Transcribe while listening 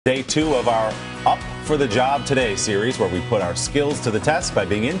Day 2 of our Up for the Job Today series, where we put our skills to the test by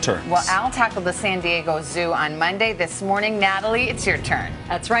being interns. Well, Al tackled the San Diego Zoo on Monday. This morning, Natalie, it's your turn.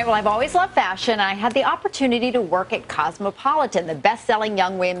 That's right. Well, I've always loved fashion. I had the opportunity to work at Cosmopolitan, the best-selling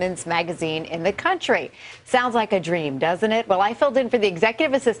young women's magazine in the country. Sounds like a dream, doesn't it? Well, I filled in for the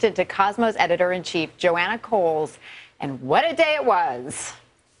executive assistant to Cosmo's editor-in-chief, Joanna Coles, and what a day it was.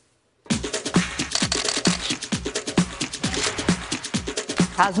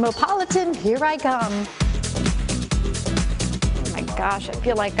 Cosmopolitan, here I come. Oh my gosh, I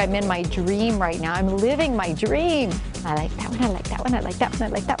feel like I'm in my dream right now. I'm living my dream. I like that one, I like that one, I like that one, I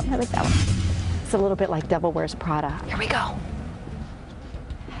like that one, I like that one. It's a little bit like Devil Wears Prada. Here we go.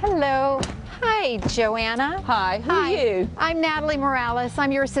 Hello. Hi, Joanna. Hi, who are you? I'm Natalie Morales.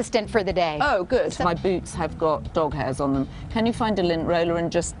 I'm your assistant for the day. Oh, good. My boots have got dog hairs on them. Can you find a lint roller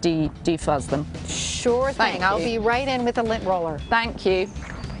and just defuzz them? Sure thing. I'll be right in with a lint roller. Thank you.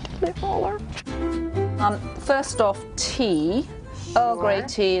 Lint roller. First off, tea. Earl Grey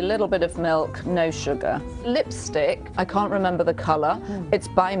tea, a little bit of milk, no sugar. Lipstick, I can't remember the colour. It's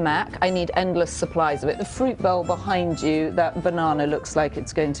by MAC. I need endless supplies of it. The fruit bowl behind you, that banana looks like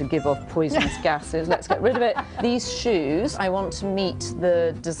it's going to give off poisonous gases. Let's get rid of it. These shoes, I want to meet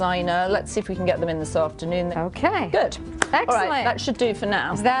the designer. Let's see if we can get them in this afternoon. Okay. Good. Excellent. All right, that should do for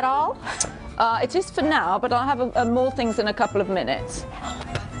now. Is that all? It is for now, but I'll have more things in a couple of minutes.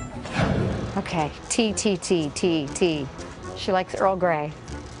 Okay. Tea. She likes Earl Grey.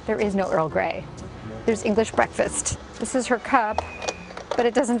 There is no Earl Grey. There's English breakfast. This is her cup, but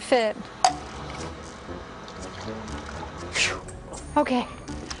it doesn't fit. Okay.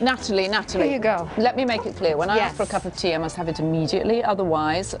 Natalie. Here you go. Let me make it clear. When I ask for a cup of tea, I must have it immediately.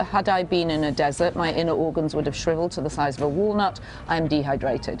 Otherwise, had I been in a desert, my inner organs would have shriveled to the size of a walnut. I'm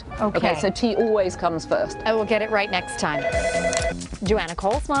dehydrated. Okay, so tea always comes first. I will get it right next time. Joanna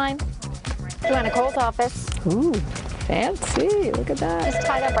Coles line. Joanna Coles office. Ooh. Fancy, look at that. She's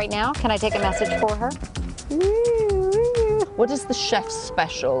tied up right now. Can I take a message for her? What is the chef's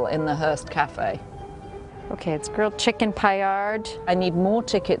special in the Hearst Cafe? Okay, it's grilled chicken paillard. I need more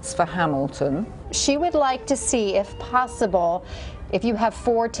tickets for Hamilton. She would like to see, if possible, if you have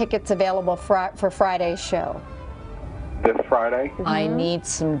 4 tickets available for Friday's show. This Friday? I need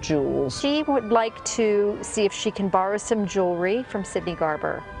some jewels. She would like to see if she can borrow some jewelry from Sydney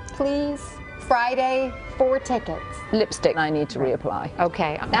Garber. Please. Friday, 4 tickets. Lipstick, I need to reapply.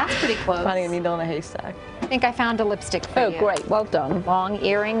 Okay, that's pretty close. Finding a needle in a haystack. I think I found a lipstick for you. Oh, great, well done. Long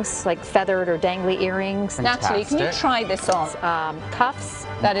earrings, like feathered or dangly earrings. Natalie, can you try this on? Cuffs.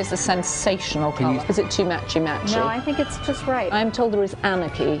 That is a sensational colour. Is it too matchy-matchy? No, I think it's just right. I'm told there is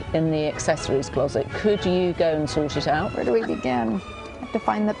anarchy in the accessories closet. Could you go and sort it out? Where do we begin? Have to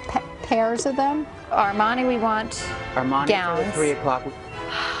find the pairs of them. Armani, we want gowns. For 3 o'clock.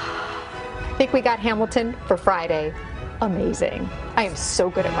 I think we got Hamilton for Friday. Amazing. I am so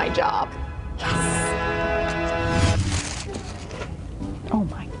good at my job. Yes. Oh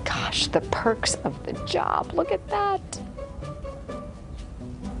my gosh, the perks of the job. Look at that.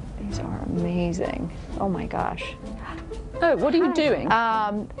 These are amazing. Oh my gosh. Oh, what are you doing?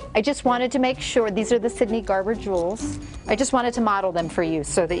 I just wanted to make sure, these are the Sydney Garber jewels. I just wanted to model them for you,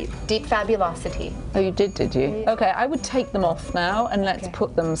 so the deep fabulosity. Oh, you did you? Okay, I would take them off now and let's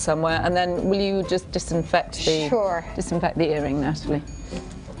put them somewhere, and then will you just disinfect the earring, Natalie?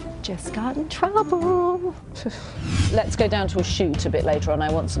 Just got in trouble. Let's go down to a shoot a bit later on. I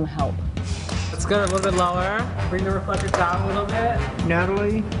want some help. Let's go a little bit lower. Bring the reflector down a little bit.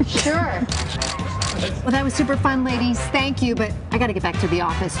 Natalie? Sure. Well, that was super fun, ladies. Thank you, but I got to get back to the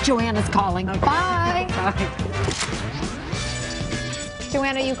office. Joanna's calling. Okay. Bye. Bye.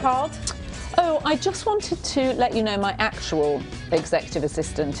 Joanna, you called? Oh, I just wanted to let you know my actual executive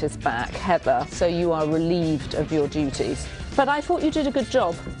assistant is back, Heather, so you are relieved of your duties. But I thought you did a good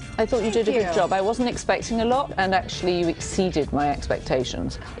job. I wasn't expecting a lot, and actually you exceeded my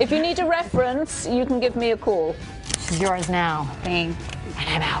expectations. If you need a reference, you can give me a call. She's yours now. Thanks. And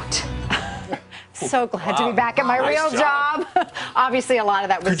I'm out. So glad to be back at my real job. Obviously, a lot of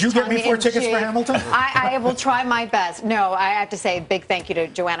that was Could you get me 4 tickets for Hamilton? I will try my best. No, I have to say a big thank you to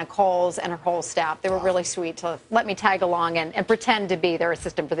Joanna Coles and her whole staff. They were really sweet to let me tag along and pretend to be their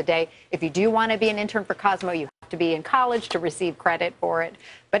assistant for the day. If you do want to be an intern for Cosmo, you have to be in college to receive credit for it.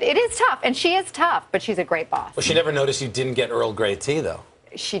 But it is tough, and she is tough, but she's a great boss. Well, she never noticed you didn't get Earl Grey tea, though.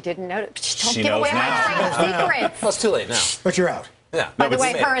 She didn't notice. She Don't give knows away my now. trade secrets. Well, it's too late now. But you're out. Yeah. By the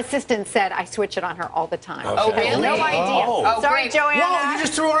way, her assistant said I switch it on her all the time. Oh, really? No idea. Oh. Sorry, great. Joanna. Whoa, you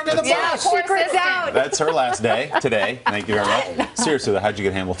just threw her under the Yeah, bus. poor Secret's assistant. out. That's her last day today. Thank you very much. Seriously, how'd you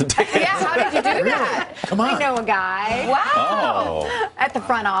get Hamilton tickets? Yeah, how did you do that? Come on. I know a guy Wow. Oh. at the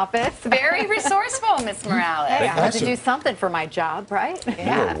front office. Very resourceful, Miss Morales. Hey, I had Bless to you. do something for my job, right?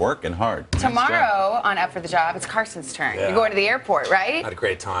 You were working hard. Nice job. Tomorrow on Up for the Job, it's Carson's turn. Yeah. You're going to the airport, right? Had a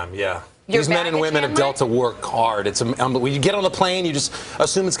great time, yeah. Your These men and baggage women have handler? dealt to work hard. It's when you get on the plane, you just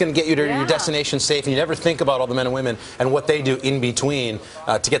assume it's going to get you to your destination safe, and you never think about all the men and women and what they do in between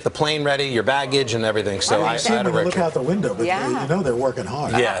to get the plane ready, your baggage, and everything. So I You see had them a when you look record. out the window, but Yeah. you know they're working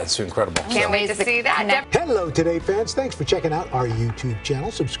hard. Yeah, it's incredible. Can't wait to see that. Hello, Today fans. Thanks for checking out our YouTube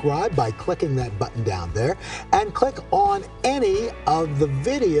channel. Subscribe by clicking that button down there and click on any of the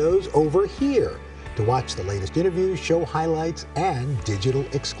videos over here to watch the latest interviews, show highlights, and digital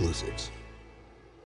exclusives.